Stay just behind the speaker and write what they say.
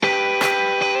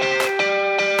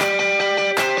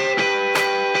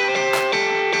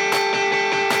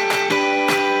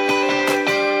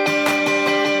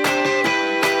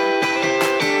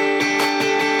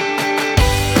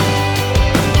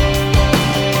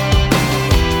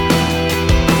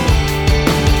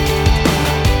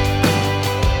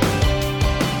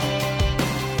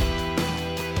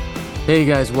Hey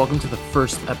guys, welcome to the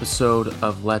first episode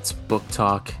of Let's Book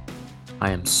Talk.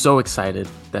 I am so excited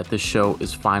that this show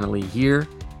is finally here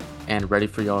and ready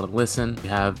for y'all to listen. We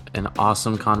have an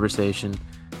awesome conversation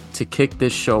to kick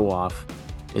this show off.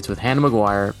 It's with Hannah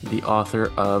McGuire, the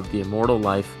author of The Immortal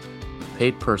Life of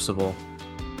Pate Percival.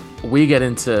 We get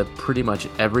into pretty much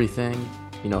everything,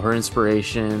 her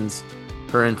inspirations,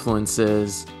 her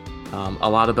influences, a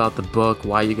lot about the book,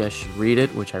 why you guys should read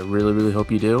it, which I really, really hope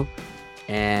you do.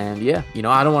 And yeah,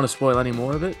 I don't want to spoil any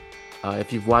more of it.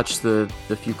 If you've watched the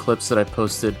few clips that I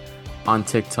posted on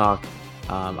TikTok,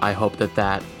 I hope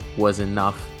that was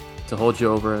enough to hold you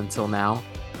over until now.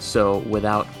 So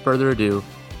without further ado,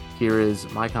 here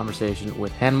is my conversation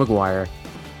with Hannah McGuire.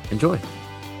 Enjoy.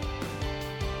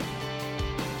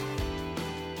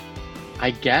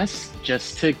 I guess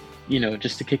just to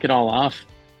kick it all off,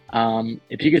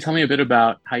 if you could tell me a bit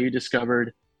about how you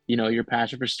discovered, your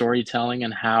passion for storytelling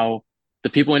and how the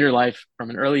people in your life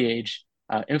from an early age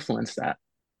influenced that.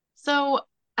 So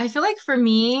I feel like for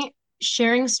me,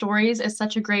 sharing stories is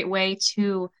such a great way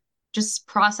to just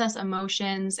process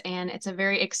emotions, and it's a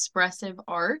very expressive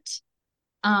art.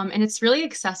 And it's really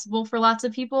accessible for lots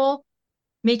of people.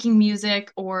 Making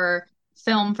music or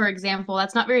film, for example,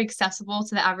 that's not very accessible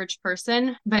to the average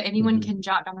person, but anyone Hmm. can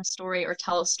jot down a story or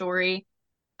tell a story.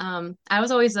 I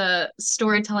was always a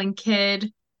storytelling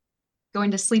kid,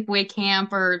 going to sleepaway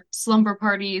camp or slumber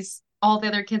parties. All the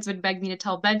other kids would beg me to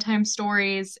tell bedtime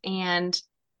stories, and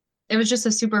it was just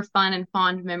a super fun and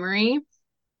fond memory.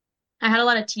 I had a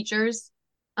lot of teachers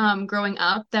growing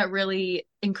up that really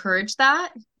encouraged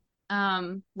that.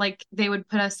 Like they would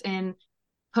put us in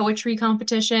poetry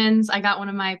competitions. I got one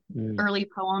of my Mm. early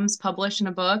poems published in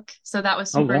a book, so that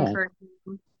was Oh super wow.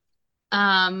 encouraging.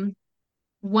 Um,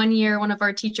 one year, one of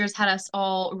our teachers had us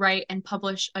all write and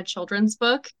publish a children's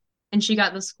book, and she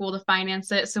got the school to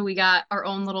finance it. So we got our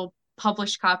own little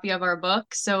published copy of our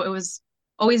book. So it was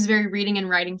always very reading and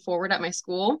writing forward at my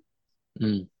school.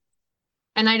 Mm.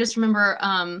 And I just remember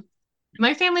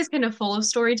my family's kind of full of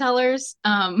storytellers.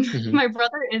 Hmm. My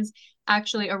brother is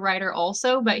actually a writer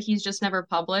also, but he's just never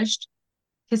published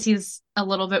because he's a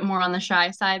little bit more on the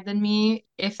shy side than me,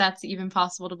 if that's even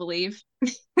possible to believe.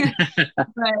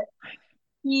 But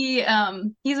he's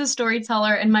a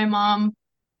storyteller, and my mom,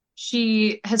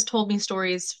 she has told me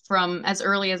stories from as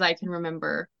early as I can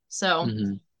remember. So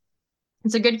Hmm.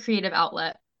 it's a good creative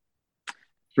outlet.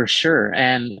 For sure.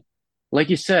 And like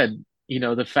you said,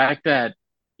 the fact that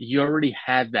you already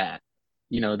had that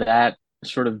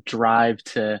sort of drive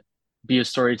to be a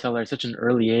storyteller at such an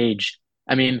early age.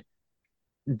 I mean,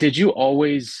 did you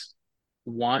always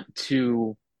want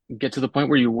to get to the point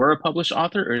where you were a published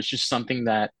author, or it's just something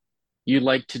that you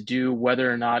like to do,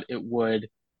 whether or not it would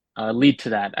lead to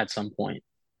that at some point?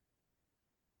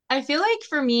 I feel like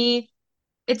for me,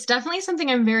 it's definitely something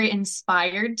I'm very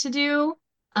inspired to do.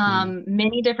 Mm.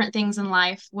 Many different things in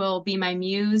life will be my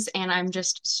muse, and I'm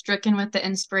just stricken with the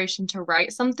inspiration to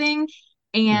write something.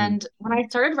 Hmm. And when I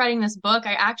started writing this book,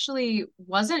 I actually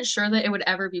wasn't sure that it would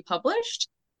ever be published.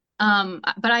 But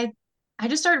I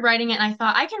just started writing it, and I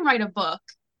thought I can write a book.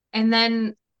 And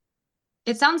then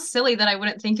it sounds silly that I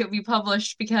wouldn't think it would be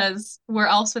published because where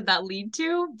else would that lead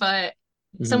to? But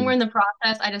somewhere Hmm. in the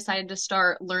process, I decided to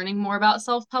start learning more about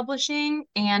self-publishing.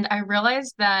 And I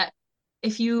realized that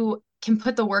if you can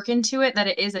put the work into it, that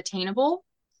it is attainable.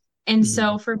 And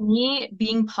so Hmm. for me,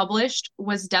 being published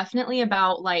was definitely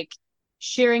about like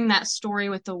sharing that story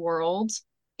with the world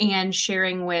and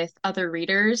sharing with other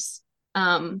readers.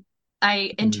 I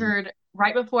Hmm. entered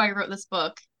right before I wrote this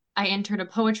book, I entered a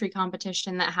poetry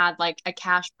competition that had like a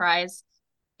cash prize,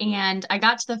 and I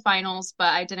got to the finals,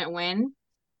 but I didn't win.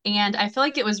 And I feel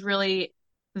like it was really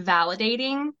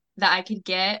validating that I could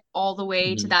get all the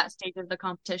way to Hmm. that stage of the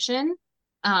competition.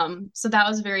 So that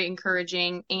was very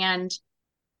encouraging. And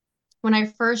when I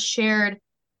first shared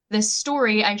this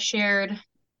story, I shared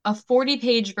a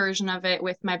 40-page version of it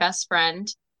with my best friend,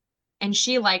 and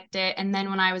she liked it. And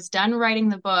then when I was done writing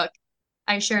the book,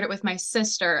 I shared it with my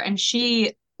sister, and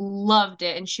she loved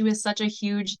it. And she was such a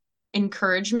huge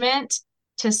encouragement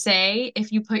to say,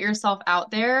 if you put yourself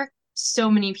out there, so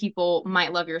many people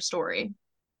might love your story.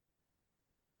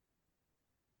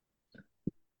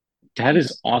 That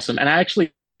is awesome. And I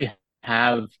actually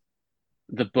have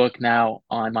the book now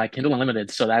on my Kindle Unlimited.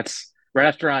 So that's right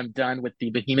after I'm done with the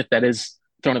behemoth that is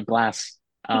Throne of Glass.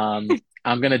 I'm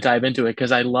gonna dive into it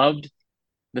because I loved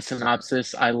the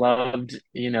synopsis. I loved,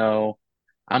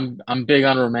 I'm big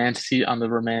on the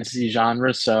romance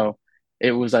genre, so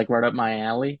it was like right up my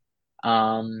alley.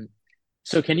 Um,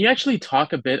 so can you actually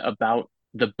talk a bit about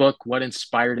the book, what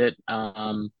inspired it,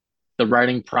 the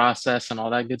writing process and all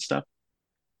that good stuff?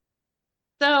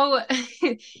 So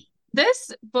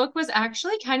this book was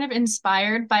actually kind of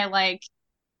inspired by like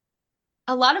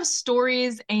a lot of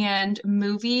stories and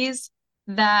movies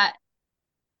that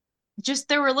just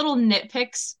there were little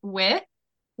nitpicks with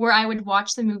where I would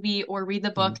watch the movie or read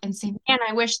the book Mhm. and say, man,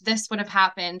 I wish this would have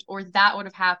happened or that would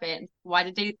have happened. Why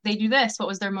did they do this? What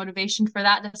was their motivation for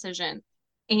that decision?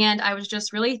 And I was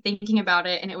just really thinking about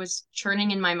it and it was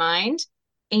churning in my mind.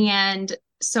 And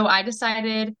so I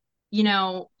decided, you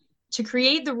know, to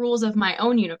create the rules of my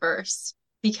own universe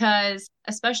because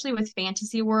especially with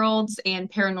fantasy worlds and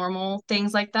paranormal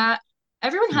things like that,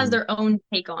 everyone has Mhm. their own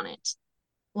take on it.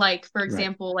 Like, for Right.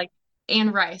 example, like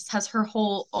Anne Rice has her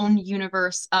whole own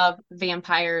universe of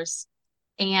vampires.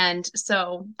 And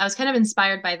so I was kind of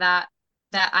inspired by that,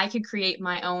 that I could create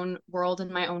my own world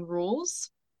and my own rules.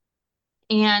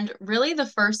 And really, the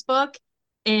first book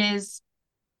is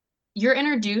you're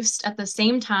introduced at the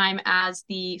same time as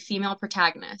the female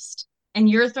protagonist, and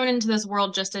you're thrown into this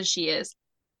world just as she is.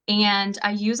 And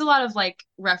I use a lot of like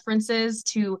references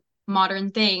to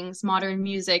modern things, modern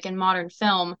music, and modern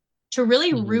film to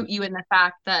really Mhm. root you in the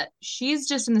fact that she's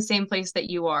just in the same place that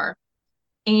you are.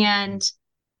 And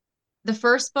the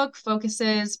first book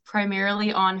focuses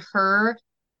primarily on her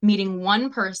meeting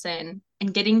one person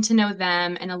and getting to know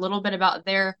them and a little bit about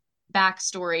their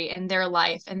backstory and their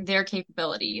life and their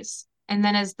capabilities. And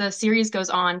then as the series goes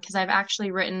on, because I've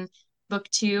actually written book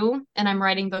two and I'm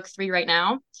writing book three right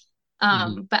now,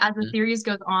 Mhm. but as the series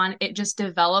goes on, it just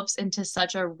develops into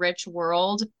such a rich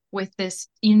world with this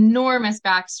enormous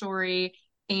backstory.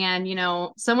 And,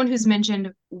 someone who's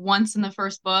mentioned once in the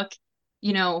first book,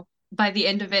 you know, by the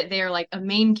end of it, they're like a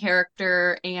main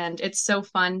character. And it's so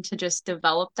fun to just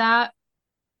develop that.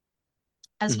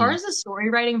 As far Mhm. as the story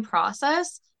writing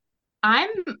process, I'm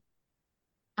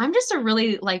I'm just a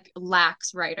really like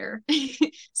lax writer.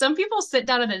 Some people sit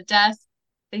down at a desk,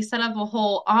 they set up a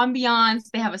whole ambiance,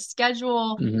 they have a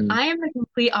schedule. Mhm. I am the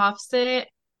complete opposite.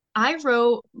 I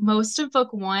wrote most of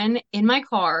book one in my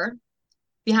car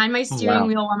behind my Oh, steering wow.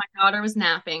 wheel while my daughter was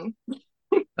napping.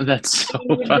 That's so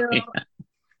We would go, funny.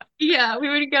 yeah, we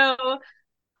would go.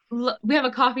 We have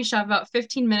a coffee shop about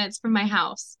 15 minutes from my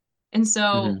house. And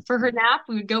so Mhm. for her nap,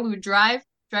 we would drive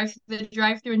through the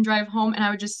drive through and drive home. And I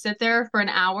would just sit there for an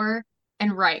hour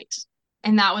and write.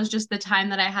 And that was just the time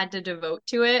that I had to devote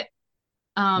to it.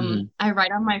 Mhm. I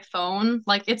write on my phone.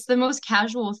 Like it's the most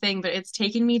casual thing, but it's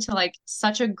taken me to like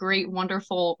such a great,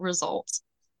 wonderful result.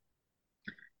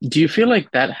 Do you feel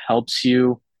like that helps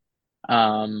you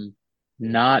um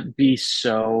not be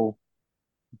so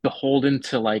beholden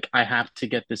to like I have to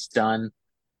get this done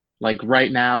like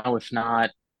right now, if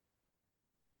not,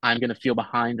 I'm gonna feel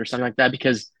behind or something like that?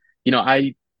 Because,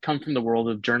 I come from the world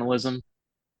of journalism,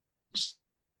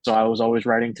 so I was always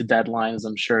writing to deadlines.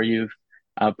 I'm sure you've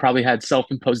probably had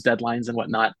self-imposed deadlines and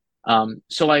whatnot.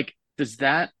 So like, does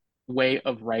that way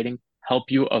of writing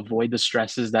help you avoid the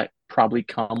stresses that probably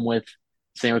come with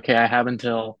saying, okay, I have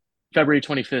until February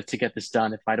 25th to get this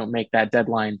done. If I don't make that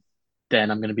deadline, then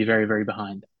I'm going to be very, very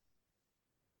behind.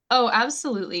 Oh,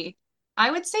 absolutely.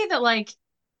 I would say that like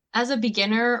as a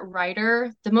beginner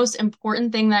writer, the most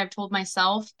important thing that I've told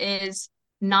myself is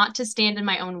not to stand in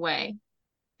my own way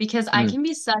because I Mm, can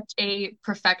be such a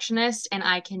perfectionist and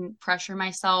I can pressure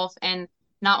myself. And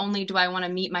not only do I want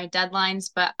to meet my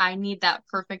deadlines, but I need that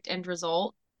perfect end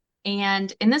result.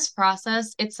 And in this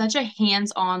process, it's such a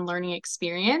hands-on learning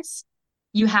experience.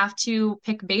 You have to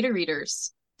pick beta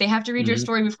readers. They have to read your mhm.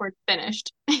 story before it's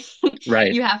finished.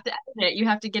 Right. You have to edit it, you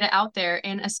have to get it out there.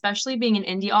 And especially being an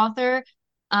indie author,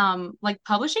 like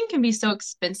publishing can be so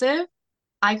expensive.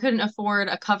 I couldn't afford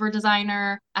a cover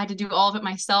designer. I had to do all of it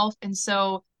myself. And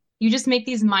so you just make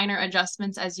these minor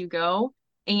adjustments as you go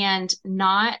and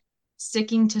not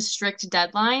sticking to strict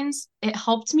deadlines. It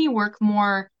helped me work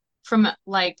more from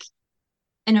like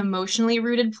an emotionally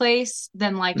rooted place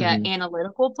than like an Hmm.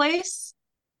 analytical place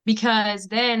because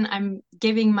then I'm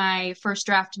giving my first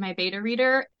draft to my beta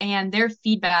reader and their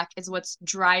feedback is what's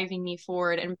driving me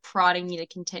forward and prodding me to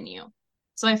continue.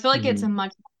 So I feel like it's Hmm. a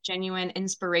much more genuine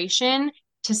inspiration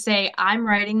to say, I'm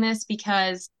writing this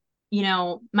because,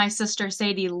 my sister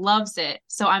Sadie loves it.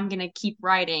 So I'm going to keep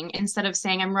writing instead of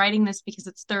saying, I'm writing this because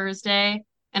it's Thursday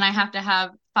and I have to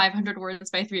have 500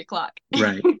 words by 3 o'clock.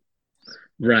 Right.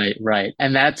 Right. Right.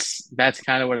 And that's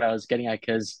kind of what I was getting at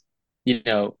because, you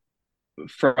know,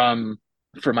 from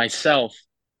for myself,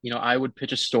 I would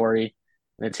pitch a story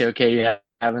and I'd say, okay, you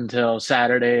have until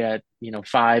Saturday at,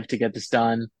 5 to get this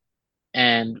done.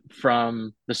 And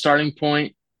from the starting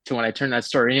point to when I turned that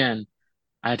story in,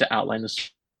 I had to outline the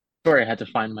story. I had to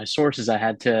find my sources. I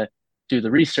had to do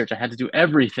the research. I had to do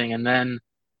everything. And then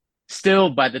still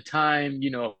by the time,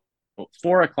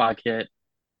 4 o'clock hit,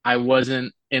 I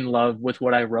wasn't in love with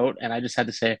what I wrote, and I just had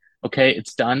to say, okay,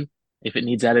 it's done. If it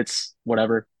needs edits,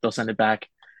 whatever, they'll send it back.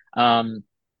 Um,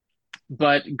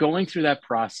 but going through that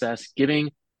process,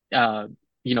 giving uh,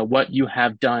 what you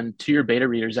have done to your beta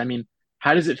readers, I mean,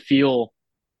 how does it feel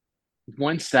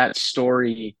once that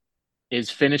story is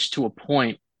finished to a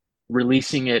point,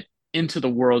 releasing it into the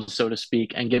world, so to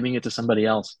speak, and giving it to somebody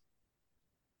else?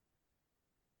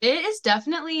 It is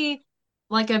definitely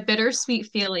like a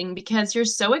bittersweet feeling because you're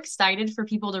so excited for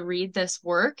people to read this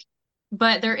work,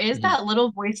 but there is Mhm. that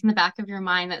little voice in the back of your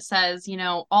mind that says,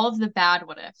 all of the bad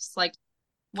what ifs. Like,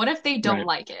 what if they don't Right.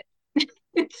 like it?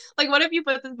 Like, what if you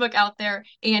put this book out there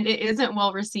and it isn't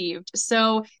well received?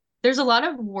 So there's a lot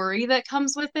of worry that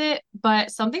comes with it,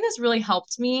 but something that's really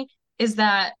helped me is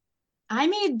that I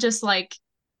made just like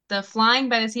the flying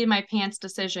by the seat of my pants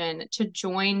decision to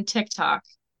join TikTok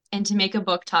and to make a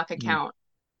book talk Mhm. account.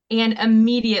 And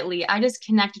immediately I just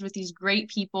connected with these great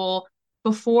people.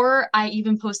 Before I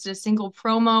even posted a single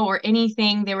promo or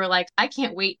anything, they were like, I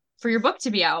can't wait for your book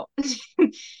to be out.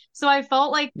 So I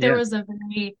felt like there Yeah. was a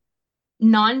very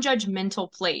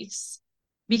non-judgmental place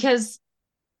because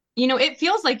it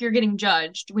feels like you're getting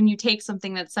judged when you take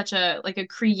something that's such a like a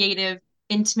creative,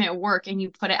 intimate work and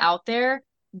you put it out there.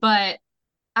 But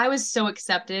I was so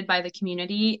accepted by the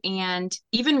community, and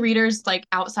even readers like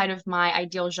outside of my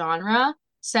ideal genre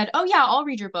said, "Oh yeah, I'll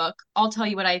read your book. I'll tell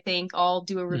you what I think. I'll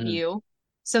do a Mhm. review."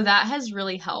 So that has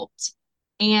really helped.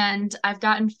 And I've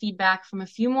gotten feedback from a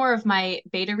few more of my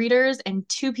beta readers, and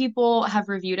 2 people have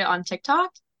reviewed it on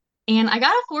TikTok. And I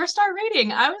got a 4-star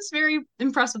rating. I was very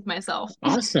impressed with myself.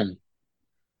 Awesome.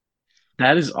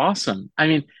 That is awesome. I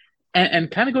mean, and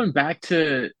kind of going back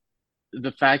to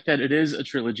the fact that it is a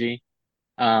trilogy,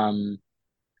 um,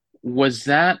 was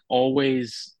that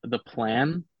always the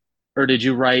plan? Or did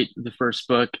you write the first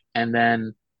book and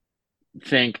then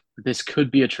think this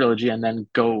could be a trilogy and then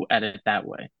go at it that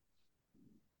way?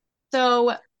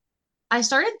 So I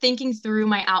started thinking through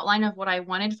my outline of what I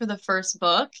wanted for the first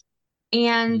book.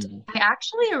 And Mhm. I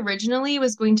actually originally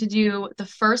was going to do the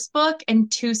first book and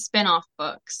 2 spin-off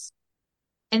books.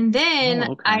 And then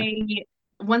Oh, okay.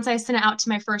 once I sent it out to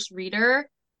my first reader,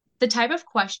 the type of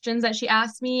questions that she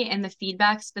asked me and the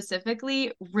feedback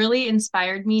specifically really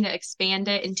inspired me to expand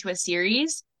it into a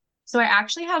series. So I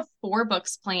actually have 4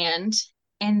 books planned.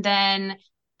 And then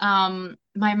my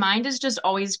mind is just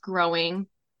always growing.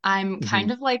 I'm kind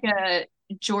Hmm. of like a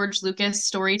George Lucas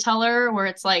storyteller where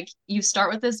it's like you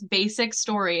start with this basic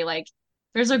story, like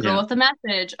there's a girl Yeah. with a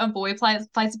message, a boy flies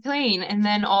a plane, and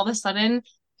then all of a sudden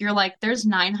you're like, there's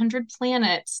 900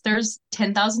 planets, there's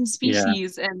 10,000 Yeah.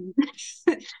 species. And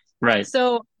Right.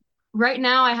 so right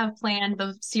now I have planned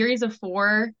the series of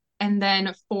 4 and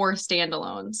then 4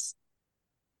 standalones.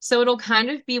 So it'll kind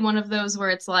of be one of those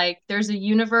where it's like there's a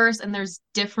universe and there's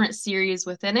different series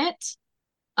within it.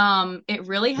 It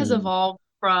really has Mhm. evolved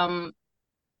from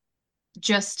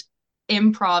just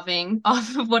improving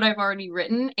off of what I've already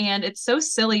written. And it's so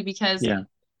silly because Yeah.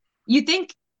 you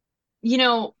think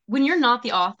when you're not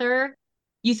the author,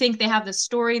 you think they have this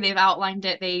story, they've outlined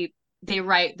it, they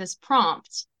write this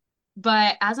prompt.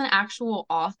 But as an actual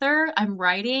author, I'm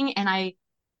writing and I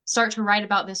start to write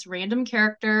about this random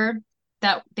character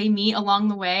that they meet along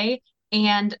the way.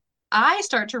 And I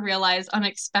start to realize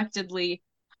unexpectedly,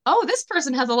 oh, this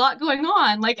person has a lot going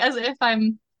on, like as if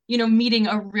I'm, meeting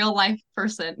a real life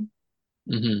person.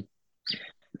 Hmm.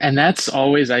 And that's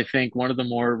always, I think, one of the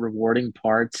more rewarding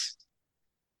parts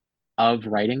of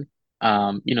writing.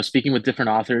 Speaking with different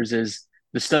authors is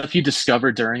the stuff you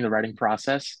discover during the writing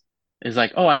process is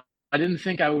like, oh, I didn't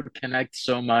think I would connect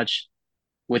so much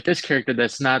with this character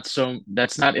that's not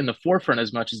in the forefront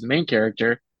as much as the main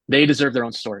character. They deserve their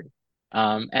own story.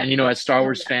 And as Star Oh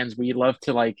Wars yeah. fans, we love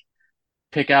to like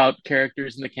pick out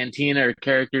characters in the cantina or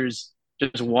characters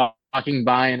just walking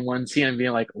by in one scene and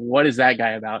being like, what is that guy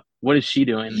about? What is she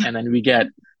doing? Yeah. And then we get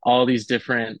all these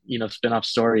different, spin-off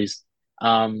stories.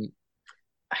 Um,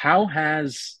 how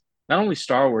has not only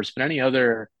Star Wars, but any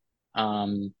other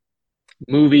um,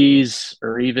 movies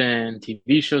or even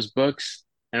TV shows, books?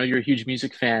 I know you're a huge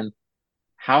music fan.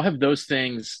 How have those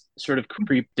things sort of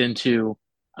creeped into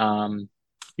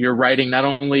your writing, not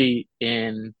only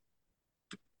in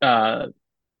uh,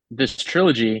 this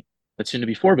trilogy that's soon to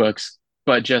be 4 books,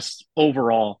 but just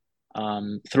overall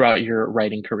throughout your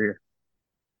writing career?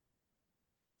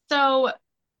 So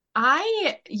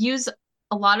I use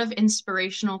a lot of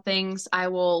inspirational things. I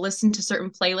will listen to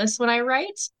certain playlists when I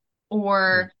write, Mm.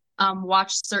 or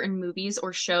watch certain movies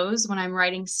or shows when I'm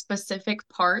writing specific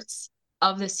parts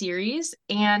of the series.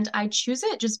 And I choose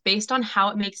it just based on how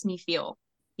it makes me feel.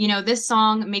 This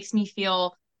song makes me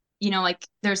feel like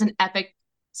there's an epic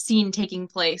scene taking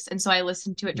place. And so I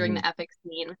listened to it during Mhm. the epic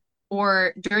scene.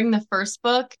 Or during the first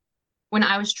book, when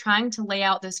I was trying to lay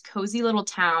out this cozy little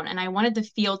town and I wanted the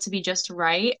feel to be just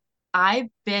right, I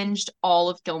binged all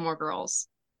of Gilmore Girls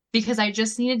because I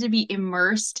just needed to be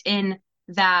immersed in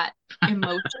that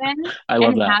emotion I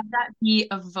love and that. have that be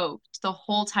evoked the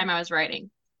whole time I was writing.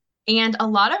 And a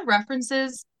lot of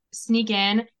references sneak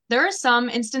in. There are some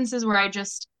instances where I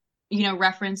just,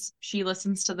 reference she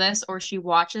listens to this or she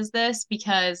watches this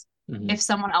because Mhm. if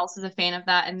someone else is a fan of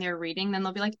that and they're reading, then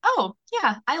they'll be like, oh,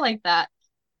 yeah, I like that.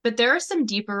 But there are some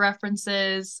deeper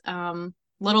references,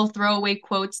 little throwaway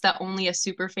quotes that only a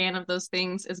super fan of those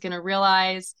things is going to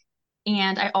realize.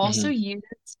 And I also Mhm. use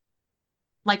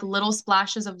like little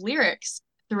splashes of lyrics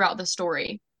throughout the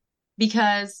story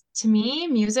because to me,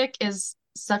 music is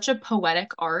such a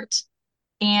poetic art,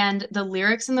 and the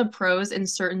lyrics and the prose in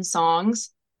certain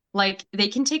songs, like they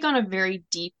can take on a very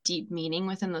deep, deep meaning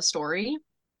within the story.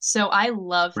 So I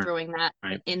love Right. throwing that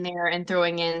Right. in there and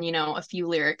throwing in, a few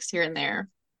lyrics here and there.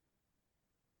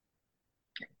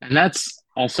 And that's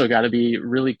also got to be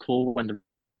really cool when the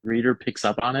reader picks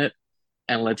up on it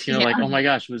and lets you know, Yeah. like, oh my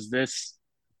gosh,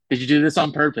 did you do this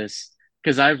on purpose?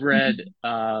 Because I've read,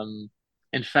 Mhm.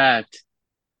 in fact,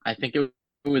 I think it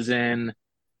was in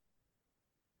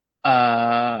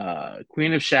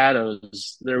Queen of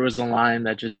Shadows, there was a line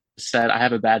that just said, I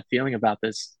have a bad feeling about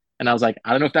this. And I was like,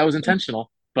 I don't know if that was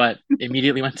intentional, but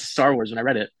immediately went to Star Wars when I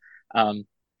read it. Um,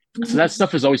 so that Mhm.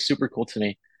 stuff is always super cool to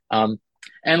me. Um,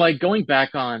 and like going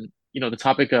back on, the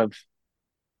topic of,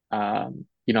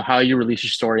 how you release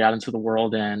your story out into the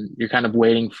world and you're kind of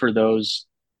waiting for those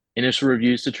initial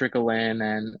reviews to trickle in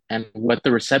and what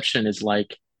the reception is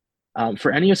like.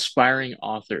 For any aspiring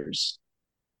authors,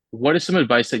 what is some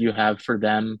advice that you have for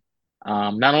them,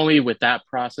 not only with that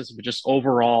process, but just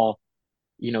overall,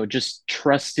 just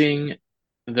trusting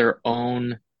their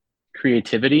own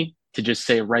creativity to just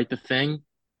say, write the thing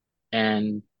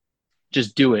and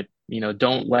just do it.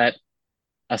 Don't let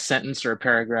a sentence or a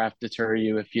paragraph deter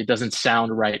you if it doesn't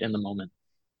sound right in the moment.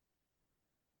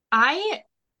 I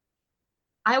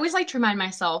I always like to remind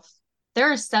myself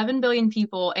there are 7 billion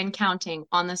people and counting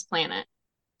on this planet.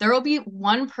 There will be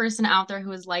one person out there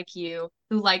who is like you,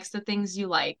 who likes the things you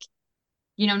like.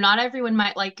 Not everyone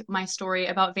might like my story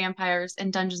about vampires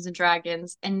and Dungeons and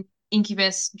Dragons and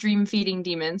incubus dream feeding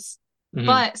demons, Hmm.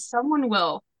 but someone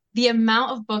will. The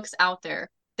amount of books out there.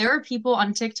 There are people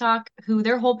on TikTok who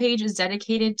their whole page is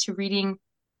dedicated to reading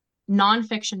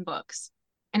nonfiction books.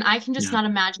 And I can just Yeah. not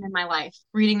imagine in my life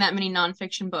reading that many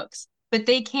nonfiction books. But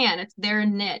they can. It's their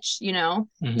niche. There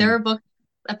Hmm. are books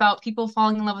about people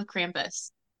falling in love with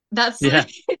Krampus. That's Yeah.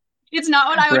 it's not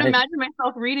what I would Right. imagine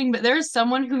myself reading, but there's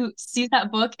someone who sees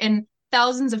that book and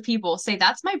thousands of people say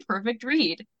that's my perfect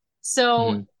read.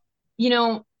 So, Hmm. you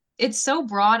know, it's so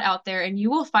broad out there and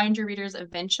you will find your readers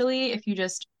eventually if you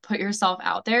just put yourself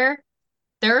out there.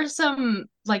 There are some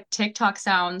like TikTok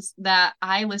sounds that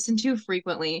I listen to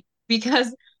frequently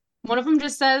because one of them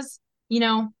just says, you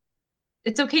know,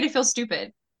 it's okay to feel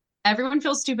stupid. Everyone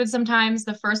feels stupid sometimes.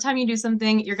 The first time you do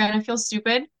something, you're going to feel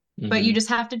stupid, but you Hmm. just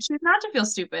have to choose not to feel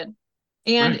stupid.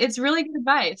 And Right. it's really good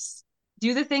advice.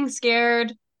 Do the thing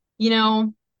scared, you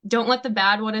know, don't let the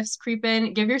bad what ifs creep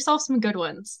in. Give yourself some good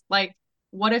ones. Like,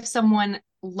 what if someone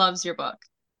loves your book?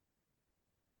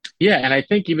 Yeah, and I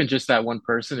think even just that one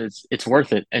person is it's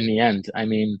worth it in the end. I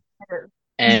mean,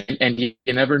 and you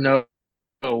never know,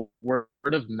 word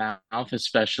of mouth,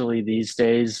 especially these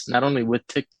days, not only with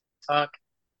TikTok,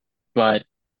 but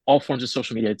all forms of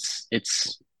social media.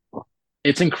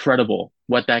 It's incredible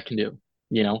what that can do.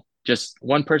 Just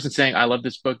one person saying, "I love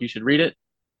this book, you should read it,"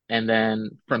 and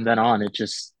then from then on,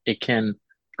 it can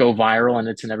go viral and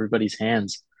it's in everybody's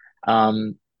hands.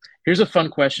 Um, Here's a fun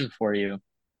question for you.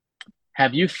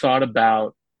 Have you thought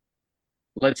about,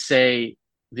 let's say,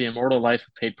 the immortal life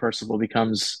of Pate Percival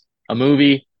becomes a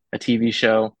movie, a TV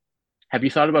show? Have you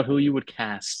thought about who you would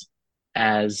cast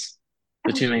as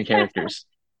the two main characters?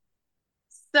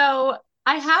 So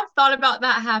I have thought about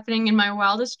that happening in my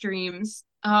wildest dreams.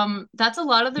 That's a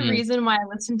lot of the Mm-hmm. reason why I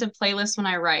listen to playlists when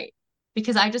I write,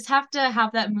 because I just have to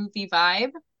have that movie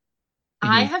vibe.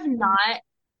 I Mm-hmm. have not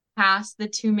cast the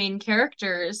two main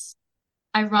characters.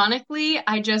 Ironically,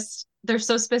 they're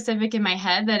so specific in my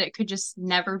head that it could just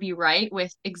never be right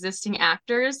with existing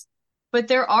actors. But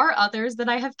there are others that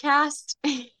I have cast.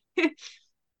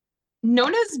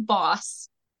 Known as Boss,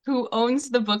 who owns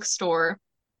the bookstore.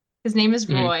 His name is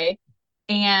Mm-hmm. Roy,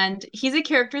 and he's a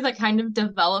character that kind of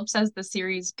develops as the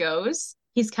series goes.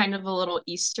 He's kind of a little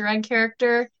Easter egg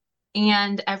character.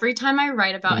 And every time I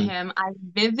write about Mm-hmm. him, I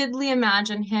vividly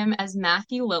imagine him as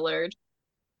Matthew Lillard.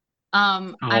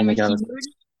 Oh I'm a my God, huge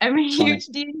I'm a that's funny. huge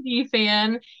D&D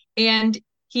fan, and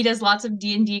he does lots of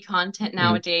D&D content Mhm.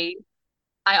 nowadays.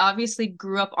 I obviously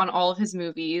grew up on all of his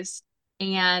movies,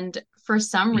 and for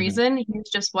some Mhm. reason, he's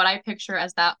just what I picture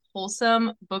as that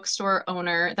wholesome bookstore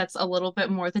owner that's a little bit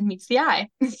more than meets the eye.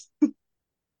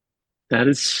 That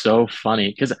is so funny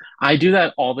because I do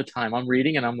that all the time. I'm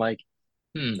reading and I'm like,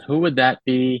 who would that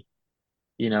be?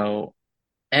 You know,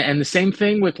 and the same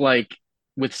thing with like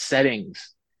with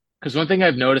settings. Because one thing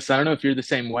I've noticed, I don't know if you're the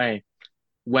same way,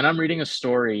 when I'm reading a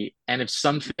story and if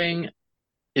something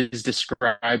is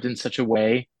described in such a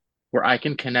way where I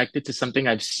can connect it to something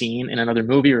I've seen in another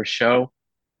movie or show,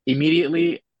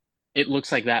 immediately it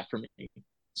looks like that for me.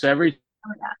 So every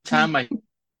Oh, yeah. time I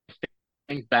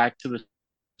think back to the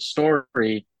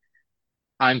story,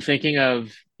 I'm thinking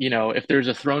of, if there's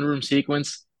a throne room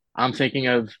sequence, I'm thinking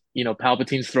of,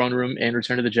 Palpatine's throne room in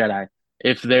Return of the Jedi.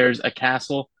 If there's a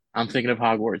castle, I'm thinking of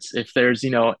Hogwarts. If there's,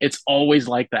 it's always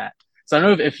like that. So I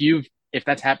don't know if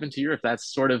that's happened to you, or if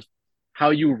that's sort of how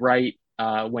you write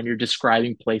when you're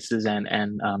describing places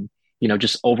and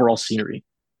just overall scenery.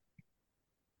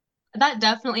 That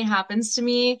definitely happens to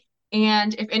me.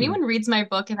 And if Hmm. anyone reads my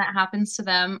book and that happens to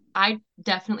them, I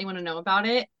definitely want to know about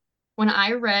it. When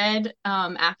I read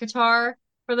ACOTAR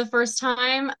for the first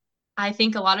time, I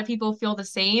think a lot of people feel the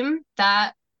same.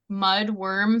 That mud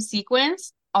worm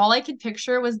sequence, all I could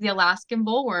picture was the Alaskan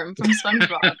bullworm from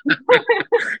SpongeBob.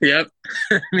 Yep,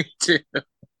 me too.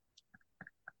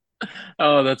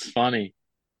 Oh, that's funny.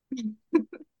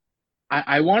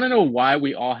 I want to know why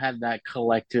we all had that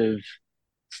collective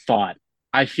thought.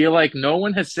 I feel like no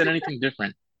one has said anything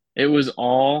different. It was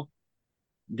all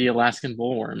the Alaskan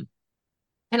bullworm.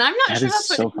 And I'm not That sure is that's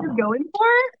what so he was funny. going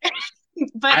for,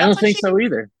 but I that's don't what think she, so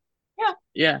either. yeah.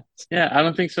 Yeah. Yeah. I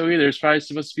don't think so either. It's probably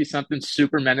supposed to be something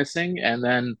super menacing. And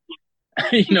then,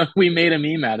 we made a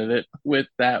meme out of it with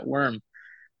that worm.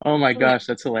 Oh my Oh, yeah. gosh.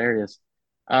 That's hilarious.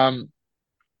 Um,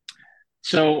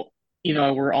 so,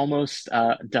 we're almost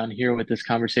done here with this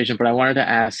conversation, but I wanted to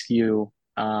ask you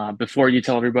before you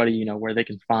tell everybody, where they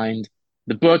can find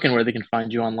the book and where they can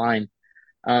find you online.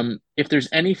 If there's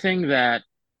anything that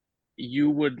you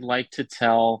would like to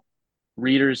tell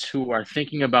readers who are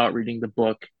thinking about reading the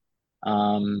book,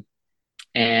 um,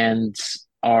 and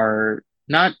are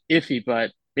not iffy,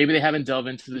 but maybe they haven't delved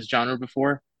into this genre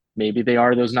before, maybe they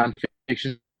are those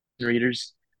nonfiction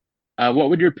readers, what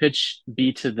would your pitch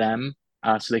be to them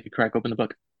so they could crack open the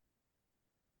book?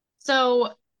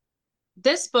 So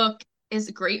this book is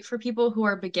great for people who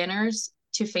are beginners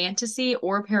to fantasy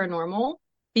or paranormal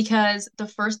because the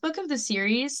first book of the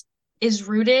series is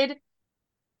rooted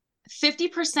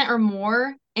 50% or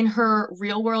more in her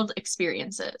real world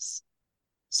experiences.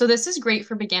 So this is great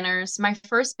for beginners. My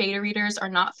first beta readers are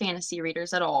not fantasy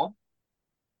readers at all,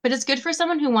 but it's good for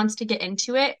someone who wants to get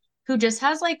into it, who just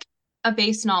has like a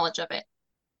base knowledge of it.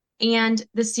 And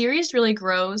the series really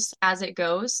grows as it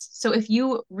goes. So if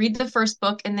you read the first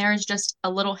book and there is just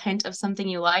a little hint of something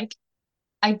you like,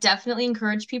 I definitely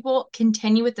encourage people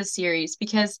continue with the series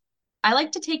because I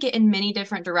like to take it in many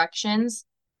different directions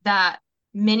that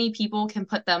many people can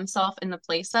put themselves in the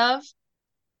place of.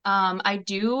 I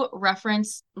do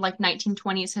reference like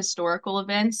 1920s historical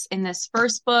events in this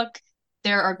first book.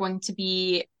 There are going to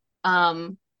be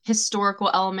historical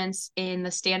elements in the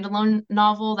standalone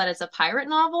novel that is a pirate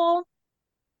novel.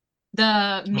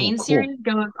 The Oh, main cool. series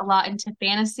goes a lot into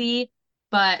fantasy,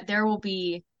 but there will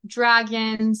be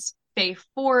dragons, fae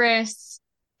forests.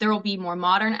 There will be more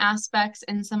modern aspects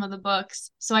in some of the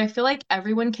books. So I feel like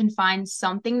everyone can find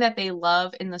something that they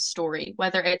love in the story,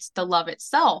 whether it's the love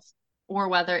itself or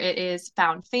whether it is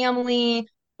found family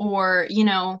or,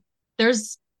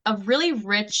 there's a really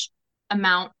rich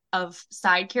amount of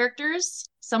side characters.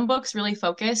 Some books really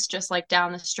focus just like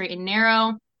down the straight and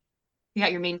narrow. You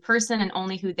got your main person and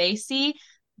only who they see.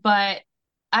 But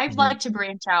I'd Mhm. like to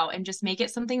branch out and just make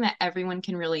it something that everyone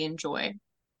can really enjoy.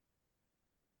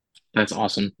 That's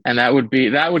awesome. And that would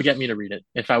get me to read it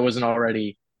if I wasn't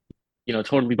already,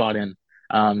 totally bought in.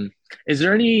 Um, is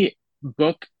there any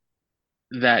book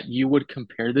that you would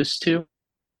compare this to?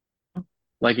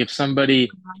 Like if somebody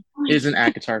is an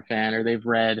ACOTAR fan or they've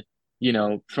read,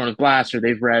 Throne of Glass or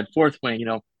they've read Fourth Wing,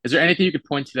 is there anything you could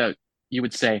point to that you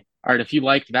would say, all right, if you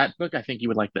liked that book, I think you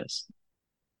would like this?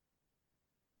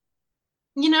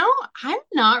 You know, I'm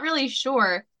not really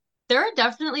sure. There are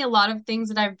definitely a lot of things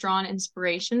that I've drawn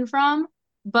inspiration from,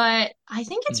 but I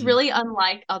think it's Hmm. really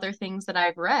unlike other things that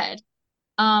I've read.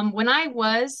 When I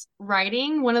was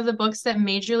writing, one of the books that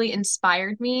majorly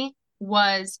inspired me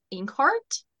was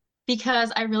Inkheart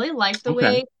because I really liked the Okay.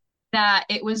 way that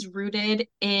it was rooted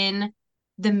in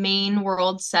the main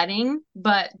world setting,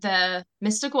 but the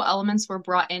mystical elements were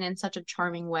brought in such a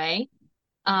charming way.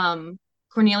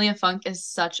 Cornelia Funk is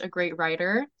such a great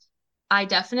writer. I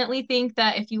definitely think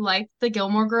that if you like the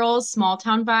Gilmore Girls small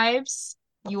town vibes,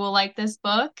 you will like this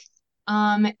book.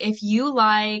 If you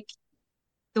like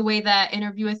the way that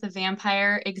Interview with the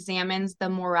Vampire examines the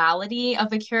morality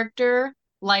of a character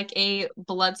like a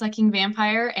blood-sucking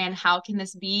vampire and how can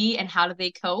this be and how do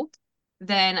they cope,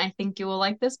 then I think you will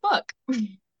like this book.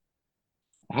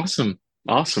 Awesome.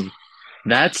 Awesome.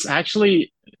 That's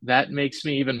actually, that makes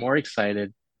me even more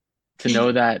excited to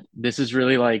know that this is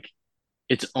really like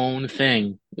its own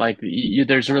thing. Like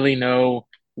there's really no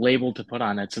label to put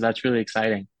on it. So that's really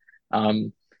exciting.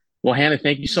 Um, well, Hannah,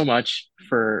 thank you so much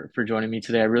for joining me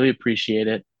today. I really appreciate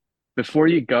it. Before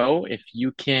you go, if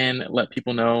you can let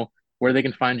people know where they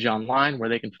can find you online, where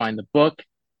they can find the book,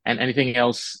 and anything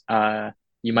else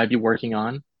you might be working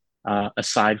on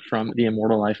aside from the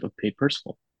Immortal Life of Pate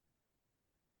Percival.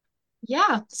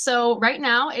 Yeah, so right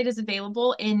now it is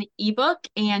available in ebook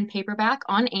and paperback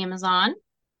on Amazon.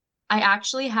 I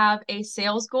actually have a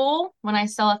sales goal. When I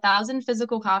sell 1,000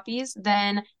 physical copies,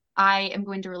 then I am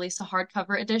going to release a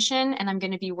hardcover edition and I'm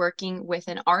going to be working with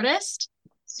an artist.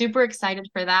 Super excited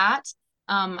for that.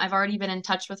 I've already been in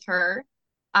touch with her.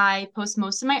 I post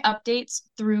most of my updates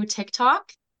through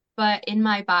TikTok, but in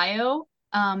my bio,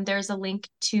 there's a link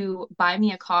to buy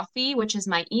me a coffee, which is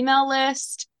my email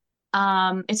list.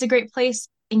 It's a great place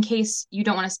in case you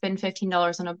don't want to spend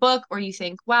 $15 on a book or you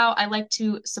think, wow, I like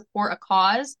to support a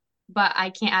cause, but I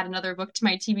can't add another book to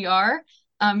my TBR.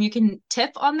 You can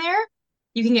tip on there.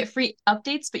 You can get free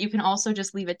updates, but you can also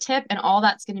just leave a tip, and all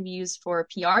that's going to be used for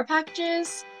PR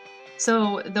packages.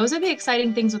 So those are the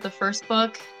exciting things with the first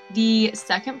book. The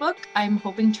second book, I'm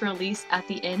hoping to release at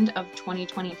the end of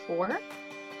 2024,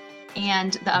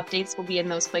 and the updates will be in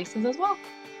those places as well.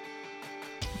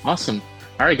 Awesome.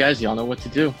 All right, guys, y'all know what to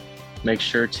do. Make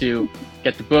sure to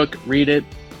get the book, read it,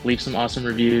 leave some awesome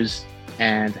reviews,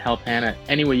 and help Hannah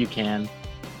any way you can.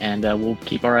 And we'll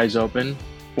keep our eyes open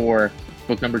for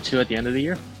book number 2 at the end of the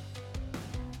year.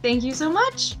 Thank you so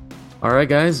much. All right,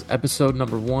 guys, episode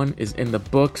number 1 is in the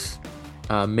books.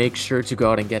 Make sure to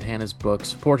go out and get Hannah's book.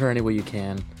 Support her any way you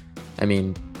can. I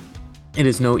mean, it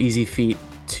is no easy feat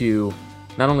to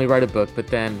not only write a book, but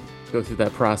then go through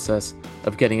that process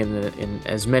of getting it in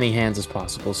as many hands as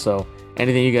possible. So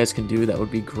anything you guys can do, that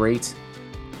would be great.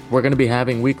 We're going to be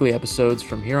having weekly episodes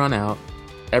from here on out,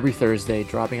 every Thursday,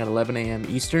 dropping at 11 a.m.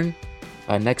 Eastern.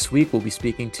 Next week, we'll be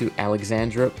speaking to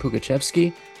Alexandra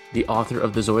Pugachevsky, the author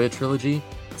of the Zoya trilogy.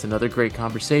 It's another great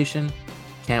conversation.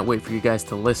 Can't wait for you guys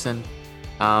to listen.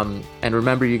 And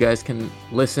remember, you guys can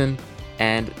listen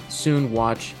and soon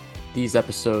watch these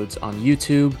episodes on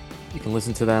YouTube. You can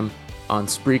listen to them on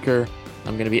Spreaker.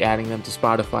 I'm going to be adding them to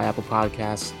Spotify, Apple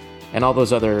Podcasts, and all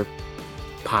those other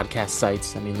podcast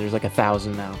sites. I mean, there's like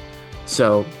 1,000 now.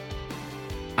 So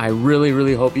I really,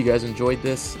 really hope you guys enjoyed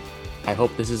this. I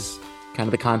hope this is kind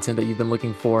of the content that you've been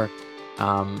looking for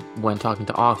when talking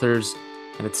to authors,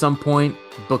 and at some point,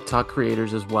 book talk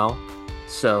creators as well.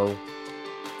 So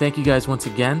thank you guys once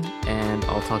again, and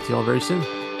I'll talk to you all very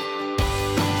soon.